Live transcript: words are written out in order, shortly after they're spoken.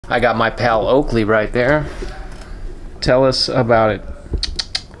I got my pal Oakley right there. Tell us about it.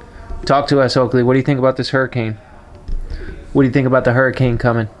 Talk to us, Oakley. What do you think about this hurricane? What do you think about the hurricane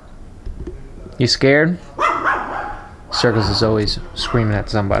coming? You scared? Circles is always screaming at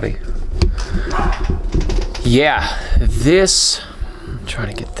somebody. Yeah, this... I'm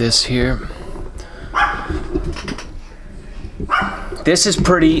trying to get this here. This is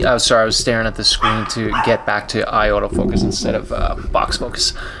pretty... Oh, sorry, I was staring at the screen to get back to eye autofocus instead of box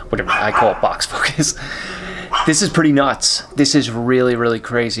focus. Whatever, I call it box focus. This is pretty nuts. This is really, really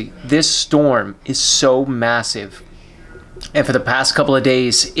crazy. This storm is so massive. And for the past couple of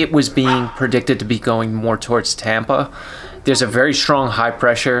days, it was being predicted to be going more towards Tampa. There's a very strong high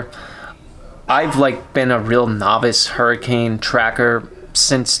pressure. I've been a real novice hurricane tracker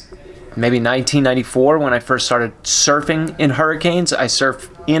since maybe 1994 when I first started surfing in hurricanes. I surfed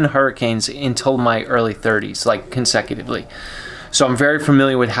in hurricanes until my early 30s, like consecutively. So I'm very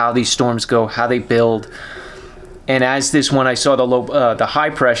familiar with how these storms go, how they build. And as this one, I saw the high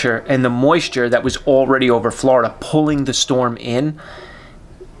pressure and the moisture that was already over Florida pulling the storm in.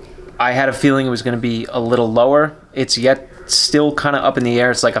 I had a feeling it was going to be a little lower. It's yet still kind of up in the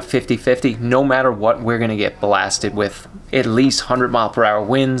air. It's like a 50-50. No matter what, we're going to get blasted with at least 100-mile-per-hour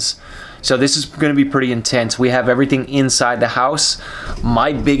winds. So this is going to be pretty intense. We have everything inside the house.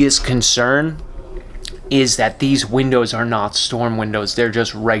 My biggest concern is that these windows are not storm windows. They're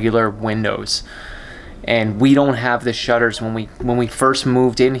just regular windows. And we don't have the shutters. When we first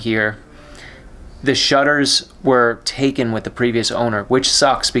moved in here, the shutters were taken with the previous owner, which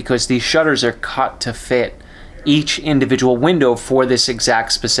sucks because these shutters are cut to fit each individual window for this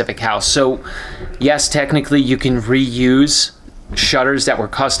exact specific house. So yes, technically you can reuse shutters that were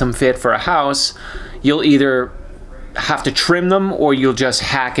custom fit for a house. You'll either have to trim them or you'll just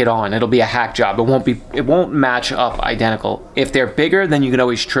hack it on. It'll be a hack job. It won't match up identical. If they're bigger, then you can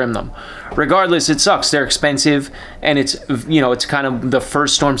always trim them. Regardless, it sucks. They're expensive, and it's kind of the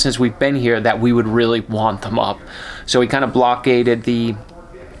first storm since we've been here that we would really want them up. So we kind of blockaded the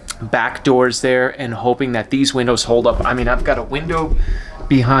back doors there and hoping that these windows hold up. I mean, I've got a window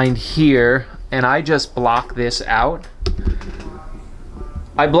behind here and I just block this out.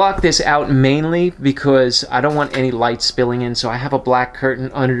 I block this out mainly because I don't want any light spilling in, so I have a black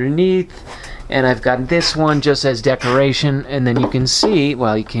curtain underneath, and I've got this one just as decoration. And then you can see,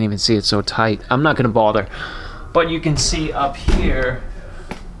 well, you can't even see it so tight. I'm not gonna bother, but you can see up here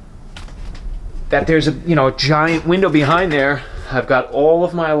that there's a giant window behind there. I've got all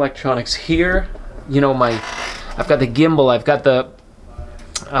of my electronics here. I've got the gimbal. I've got the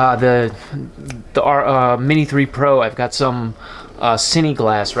Mini 3 Pro. I've got some Cine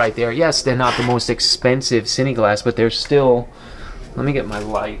glass right there. Yes, they're not the most expensive Cine glass, but they're still, let me get my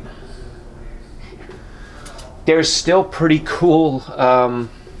light. They're still pretty cool.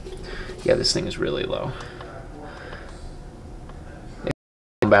 Yeah, this thing is really low.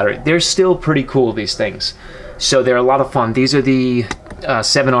 Battery. They're still pretty cool, these things. So they're a lot of fun. These are the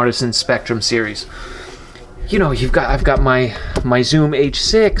 7 Artisan Spectrum series. I've got my Zoom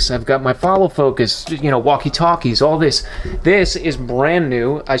H6, I've got my follow focus, walkie-talkies, all this. This is brand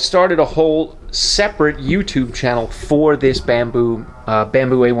new. I started a whole separate YouTube channel for this Bamboo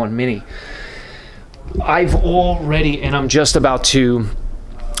A1 Mini. I've already, and I'm just about to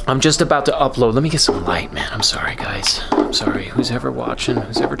upload. Let me get some light, man. I'm sorry, guys. I'm sorry. Who's ever watching?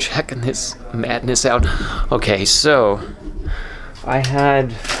 Who's ever checking this madness out? Okay, so I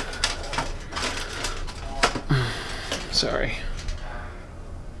had... Sorry.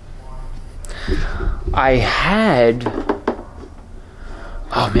 I had...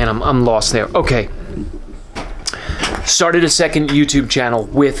 Oh, man, I'm lost there. Okay. Started a second YouTube channel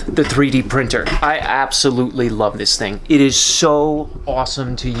with the 3D printer. I absolutely love this thing. It is so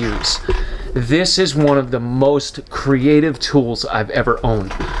awesome to use. This is one of the most creative tools I've ever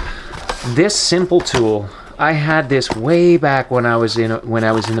owned. This simple tool, I had this way back when I was in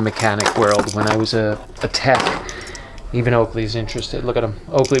the mechanic world, when I was a tech. Even Oakley's interested. Look at him.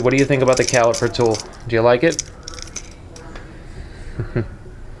 Oakley, what do you think about the caliper tool? Do you like it?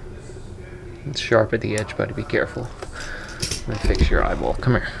 It's sharp at the edge, buddy. Be careful. Let me fix your eyeball.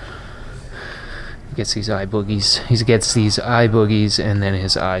 Come here. He gets these eye boogies. He gets these eye boogies, and then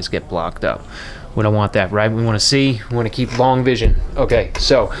his eyes get blocked up. We don't want that, right? We want to see. We want to keep long vision. Okay,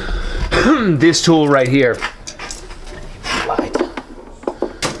 so this tool right here.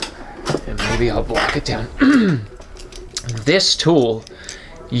 And maybe I'll block it down. This tool,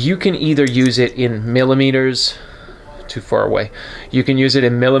 you can either use it in millimeters. Too far away. You can use it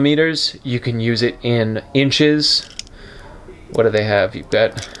in millimeters. You can use it in inches. What do they have? You've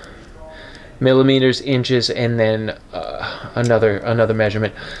got millimeters, inches, and then another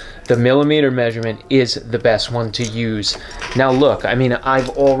measurement. The millimeter measurement is the best one to use. Now look, I mean, I've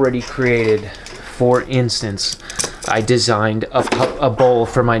already created, for instance, I designed a bowl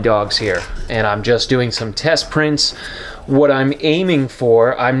for my dogs here, and I'm just doing some test prints. What I'm aiming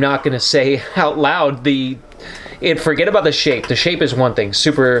for, I'm not going to say out loud forget about the shape. The shape is one thing,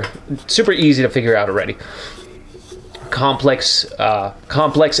 super easy to figure out already. Complex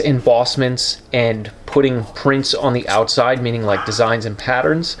embossments and putting prints on the outside, meaning like designs and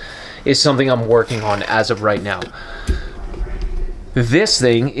patterns, is something I'm working on as of right now. This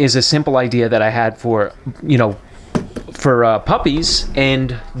thing is a simple idea that I had for, you know, for puppies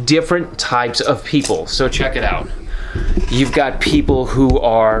and different types of people. So check it out. You've got people who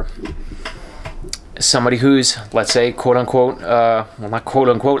are somebody who's, let's say, quote unquote, well, not quote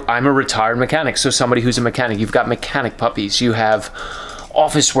unquote, I'm a retired mechanic. So somebody who's a mechanic. You've got mechanic puppies. You have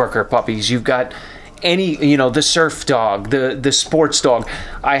office worker puppies. You've got any, you know, the surf dog, the sports dog.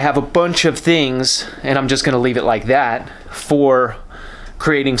 I have a bunch of things, and I'm just going to leave it like that, for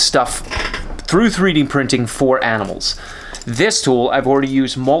creating stuff through 3D printing for animals. This tool I've already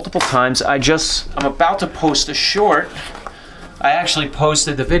used multiple times. I'm about to post a short. I actually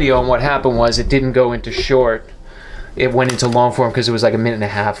posted the video, and what happened was it didn't go into short. It went into long form because it was like 1.5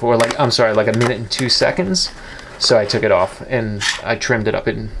 minutes, or like, I'm sorry, like 1 minute and 2 seconds. So I took it off and I trimmed it up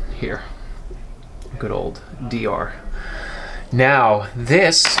in here. Good old DR. Now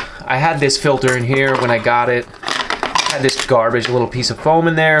this, I had this filter in here when I got it. Had this garbage little piece of foam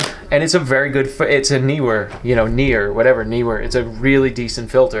in there, and it's a very good, it's a Neewer, you know, whatever, Neewer. It's a really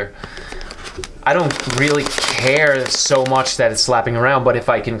decent filter. I don't really care so much that it's slapping around, but if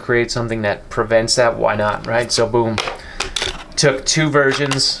I can create something that prevents that, why not, right? So boom, took 2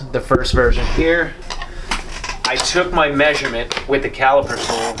 versions. The first version here, I took my measurement with the caliper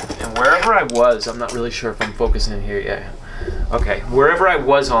tool, and wherever I was, I'm not really sure if I'm focusing here yet. Okay, wherever I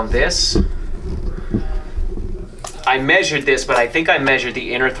was on this, I measured this, but I think I measured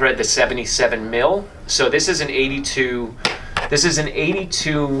the inner thread, the 77 mil. So this is an 82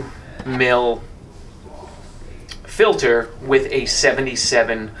 mil filter with a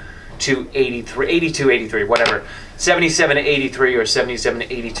 77 to 83, 82, 83, whatever. 77 to 83 or 77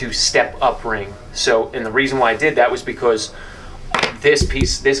 to 82 step up ring. So, and the reason why I did that was because this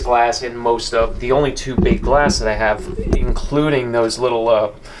piece, this glass, and most of the only 2 big glass that I have, including those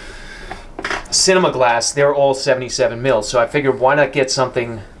little cinema glass, they're all 77 mil. So I figured, why not get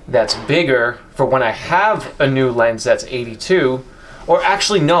something that's bigger for when I have a new lens that's 82. Or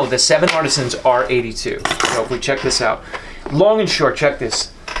actually, no, the 7 Artisans are 82. So if we check this out, long and short, check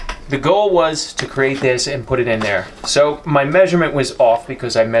this. The goal was to create this and put it in there. So my measurement was off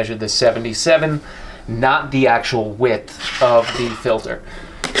because I measured the 77, not the actual width of the filter.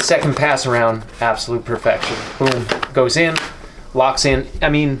 Second pass around, absolute perfection. Boom, goes in, locks in. I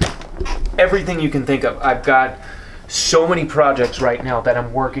mean, everything you can think of. I've got so many projects right now that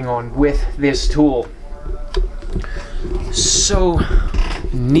I'm working on with this tool. So,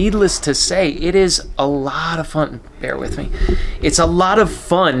 needless to say, it is a lot of fun. Bear with me. It's a lot of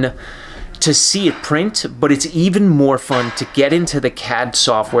fun to see it print, but it's even more fun to get into the CAD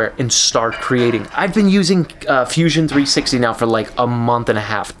software and start creating. I've been using Fusion 360 now for like 1.5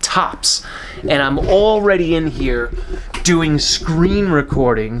 months tops, and I'm already in here doing screen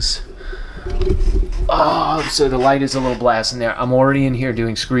recordings. Oh, so the light is a little blast in there. I'm already in here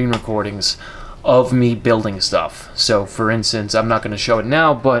doing screen recordings of me building stuff. So for instance, I'm not going to show it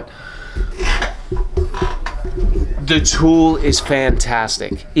now, but the tool is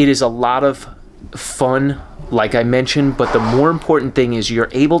fantastic. It is a lot of fun, like I mentioned, but the more important thing is you're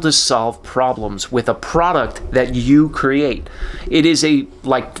able to solve problems with a product that you create. It is a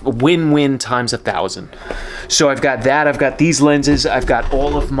like win-win times 1,000. So I've got that, I've got these lenses, I've got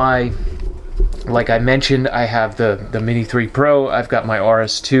all of my, like I mentioned, I have the Mini 3 Pro, I've got my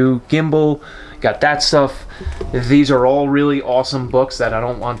RS2 gimbal, got that stuff. These are all really awesome books that I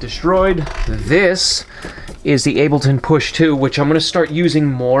don't want destroyed. This is the Ableton Push 2, which I'm going to start using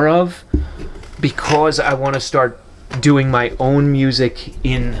more of because I want to start doing my own music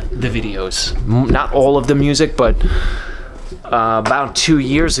in the videos. Not all of the music, but about 2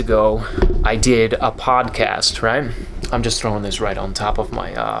 years ago, I did a podcast, right? I'm just throwing this right on top of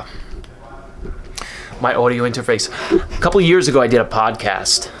my my audio interface. A couple years ago, I did a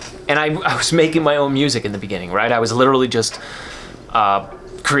podcast, and I was making my own music in the beginning, right? I was literally just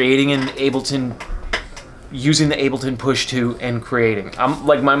creating an Ableton, using the Ableton Push 2 and creating. I'm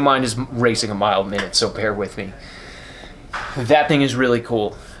like, my mind is racing a mile a minute, so bear with me. That thing is really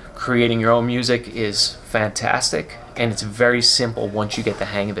cool. Creating your own music is fantastic, and it's very simple once you get the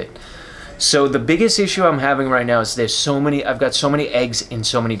hang of it. So the biggest issue I'm having right now is I've got so many eggs in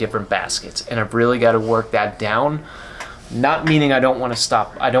so many different baskets, and I've really got to work that down. Not meaning I don't want to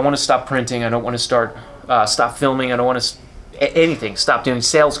stop. I don't want to stop printing. I don't want to stop filming. I don't want to anything. Stop doing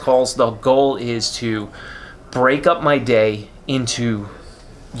sales calls. The goal is to break up my day into,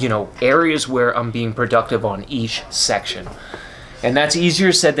 you know, areas where I'm being productive on each section. And that's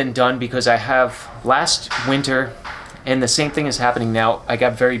easier said than done, because I have last winter, and the same thing is happening now, I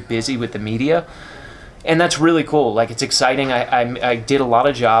got very busy with the media, and that's really cool. Like, it's exciting. I did a lot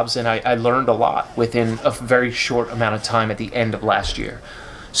of jobs, and I learned a lot within a very short amount of time at the end of last year.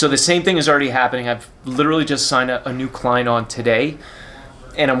 So the same thing is already happening. I've literally just signed a new client on today,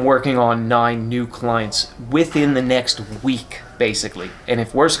 and I'm working on 9 new clients within the next week, basically. And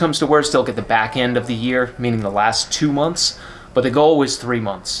if worse comes to worse, they'll get the back end of the year, meaning the last 2 months. But the goal was 3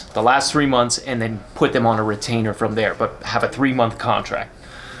 months, the last 3 months, and then put them on a retainer from there, but have a 3-month contract.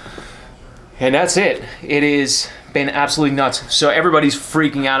 And that's it. It has been absolutely nuts. So everybody's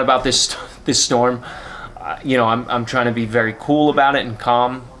freaking out about this storm. You know, I'm trying to be very cool about it and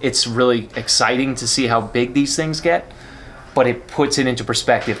calm. It's really exciting to see how big these things get, but it puts it into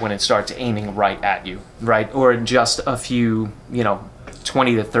perspective when it starts aiming right at you, right? Or just a few, you know,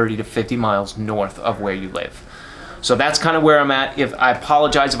 20 to 30 to 50 miles north of where you live. So that's kind of where I'm at. I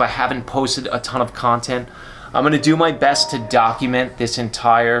apologize if I haven't posted a ton of content. I'm going to do my best to document this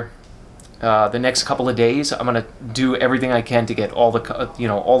entire, the next couple of days. I'm going to do everything I can to get all the, you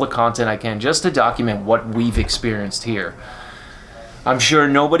know, all the content I can, just to document what we've experienced here. I'm sure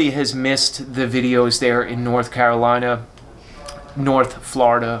nobody has missed the videos there in North Carolina, North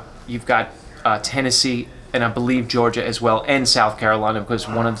Florida. You've got Tennessee, and I believe Georgia as well, and South Carolina, because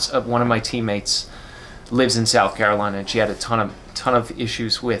one of my teammates lives in South Carolina, and she had a ton of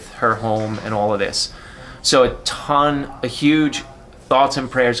issues with her home and all of this. So a huge thoughts and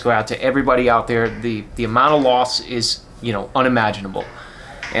prayers go out to everybody out there. The amount of loss is, you know, unimaginable.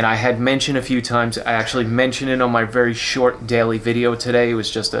 And I had mentioned a few times, I actually mentioned it on my very short daily video today. It was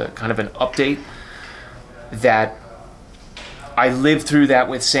just a kind of an update, that I lived through that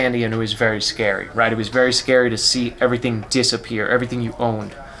with Sandy, and it was very scary, right? It was very scary to see everything disappear, everything you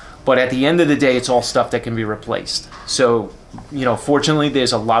owned. But at the end of the day, it's all stuff that can be replaced. So, you know, fortunately,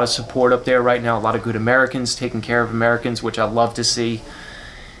 there's a lot of support up there right now, a lot of good Americans taking care of Americans, which I love to see.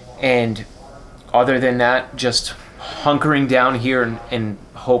 And other than that, just hunkering down here and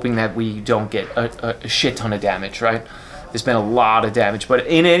hoping that we don't get a shit ton of damage, right? There's been a lot of damage. But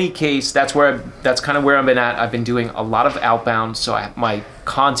in any case, that's kind of where I've been at. I've been doing a lot of outbound, so my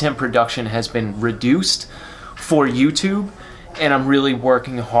content production has been reduced for YouTube. And I'm really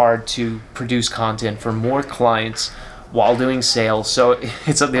working hard to produce content for more clients while doing sales. So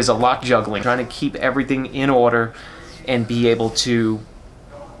there's a lot juggling, trying to keep everything in order and be able to,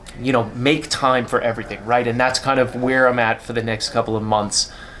 you know, make time for everything, right? And that's kind of where I'm at for the next couple of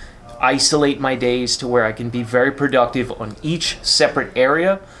months. Isolate my days to where I can be very productive on each separate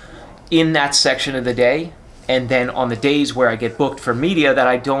area in that section of the day. And then on the days where I get booked for media that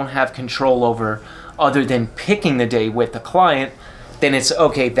I don't have control over, other than picking the day with the client, then it's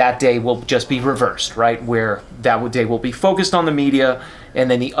okay, that day will just be reversed, right? Where that day will be focused on the media, and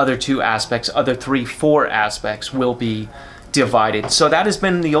then the other 2 aspects, other 3, 4 aspects will be divided. So that has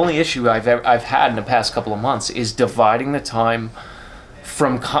been the only issue I've had in the past couple of months, is dividing the time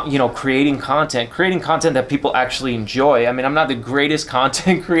from, you know, creating content that people actually enjoy. I mean, I'm not the greatest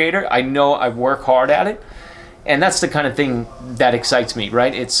content creator. I know I work hard at it. And that's the kind of thing that excites me,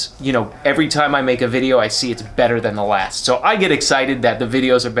 right? It's, you know, every time I make a video, I see it's better than the last. So I get excited that the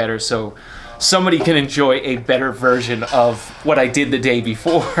videos are better, so somebody can enjoy a better version of what I did the day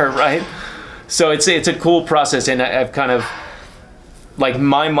before, right? So it's a cool process, and I've kind of, like,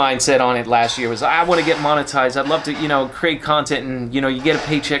 my mindset on it last year was, I want to get monetized. I'd love to, you know, create content, and, you know, you get a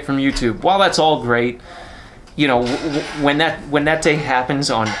paycheck from YouTube. While that's all great, you know, when that day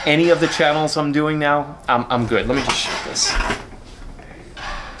happens on any of the channels I'm doing now, I'm good. Let me just show this.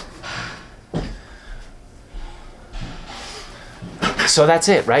 So that's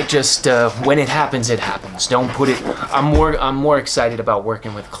it, right? Just when it happens, it happens. Don't put it. I'm more excited about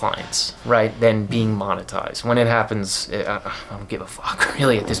working with clients, right, than being monetized. When it happens, I don't give a fuck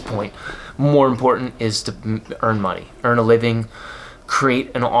really at this point. More important is to earn money, earn a living,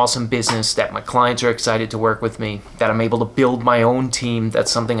 create an awesome business that my clients are excited to work with me, that I'm able to build my own team. That's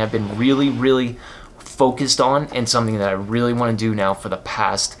something I've been really, really focused on, and something that I really want to do now for the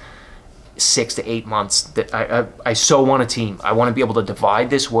past 6 to 8 months. That I so want a team. I want to be able to divide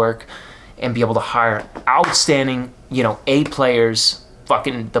this work and be able to hire outstanding, you know, A players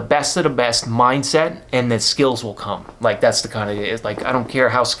fucking the best of the best mindset, and the skills will come. Like, that's the kind of, it's like, I don't care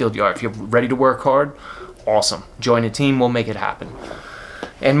how skilled you are. If you're ready to work hard, awesome. Join a team, we'll make it happen.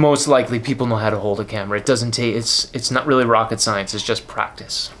 And most likely people know how to hold a camera. It doesn't take, it's not really rocket science, it's just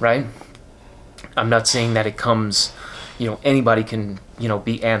practice, right? I'm not saying that it comes, you know, anybody can, you know,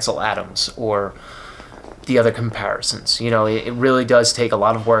 be Ansel Adams or the other comparisons. You know, it really does take a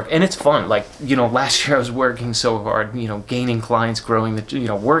lot of work, and it's fun. Like, you know, last year I was working so hard, you know, gaining clients, growing the, you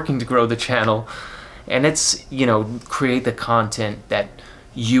know, working to grow the channel, and it's, you know, create the content that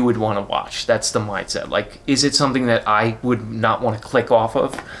you would want to watch. That's the mindset. Like, is it something that I would not want to click off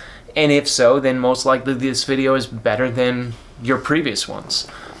of? And if so, then most likely this video is better than your previous ones.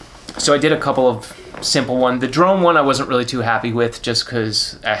 So I did a couple of simple ones. The drone one I wasn't really too happy with, just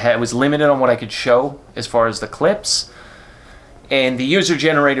because I was limited on what I could show as far as the clips. And the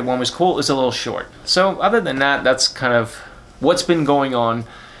user-generated one was cool. It was a little short. So other than that, that's kind of what's been going on.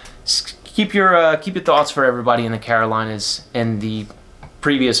 Keep your thoughts for everybody in the Carolinas and the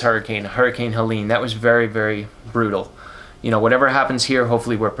previous hurricane, Hurricane Helene. That was very, very brutal. You know, whatever happens here,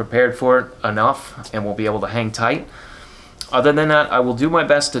 hopefully we're prepared for it enough and we'll be able to hang tight. Other than that, I will do my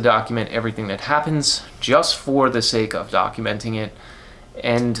best to document everything that happens just for the sake of documenting it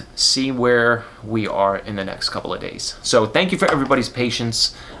and see where we are in the next couple of days. So thank you for everybody's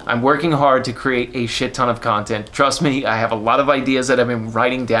patience. I'm working hard to create a shit ton of content. Trust me, I have a lot of ideas that I've been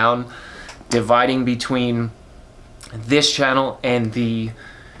writing down, dividing between this channel and the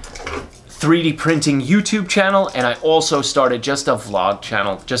 3D printing YouTube channel, and I also started just a vlog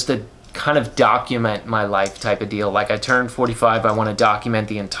channel, just to kind of document my life type of deal. Like, I turned 45, I want to document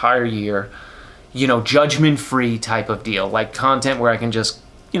the entire year, you know, judgment-free type of deal, like content where I can just,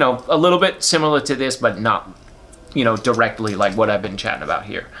 you know, a little bit similar to this, but not, you know, directly like what I've been chatting about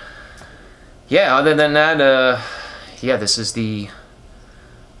here. Yeah, other than that, yeah, this is the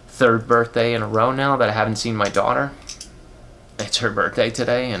 3rd birthday in a row now that I haven't seen my daughter. It's her birthday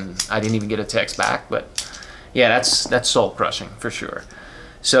today, and I didn't even get a text back, but yeah, that's soul-crushing for sure.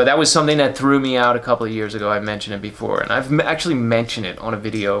 So that was something that threw me out a couple of years ago. I mentioned it before, and I've actually mentioned it on a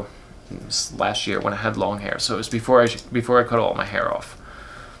video last year when I had long hair. So it was before I cut all my hair off.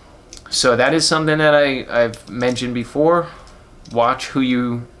 So that is something that I've mentioned before. Watch who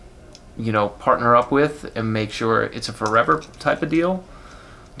you know, partner up with and make sure it's a forever type of deal.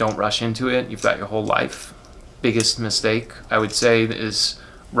 Don't rush into it. You've got your whole life. Biggest mistake, I would say, is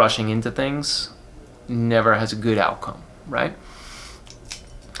rushing into things. Never has a good outcome, right?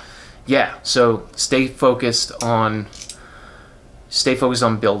 Yeah, so stay focused on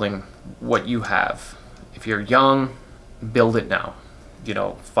building what you have. If you're young, build it now. You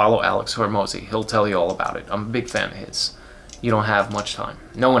know, follow Alex Hormozy. He'll tell you all about it. I'm a big fan of his. You don't have much time.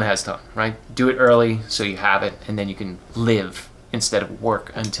 No one has time, right? Do it early so you have it, and then you can live instead of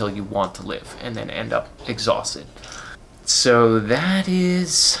work until you want to live and then end up exhausted. So that's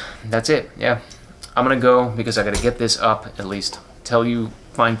it. Yeah, I'm gonna go because I gotta get this up, at least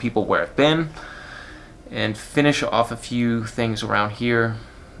find people where I've been and finish off a few things around here.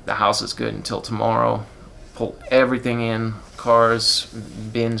 The house is good until tomorrow. Pull everything in. Cars,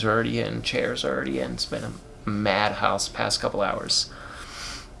 bins are already in, chairs are already in. It's been a madhouse past couple hours.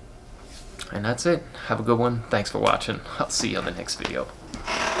 And that's it. Have a good one. Thanks for watching. I'll see you on the next video.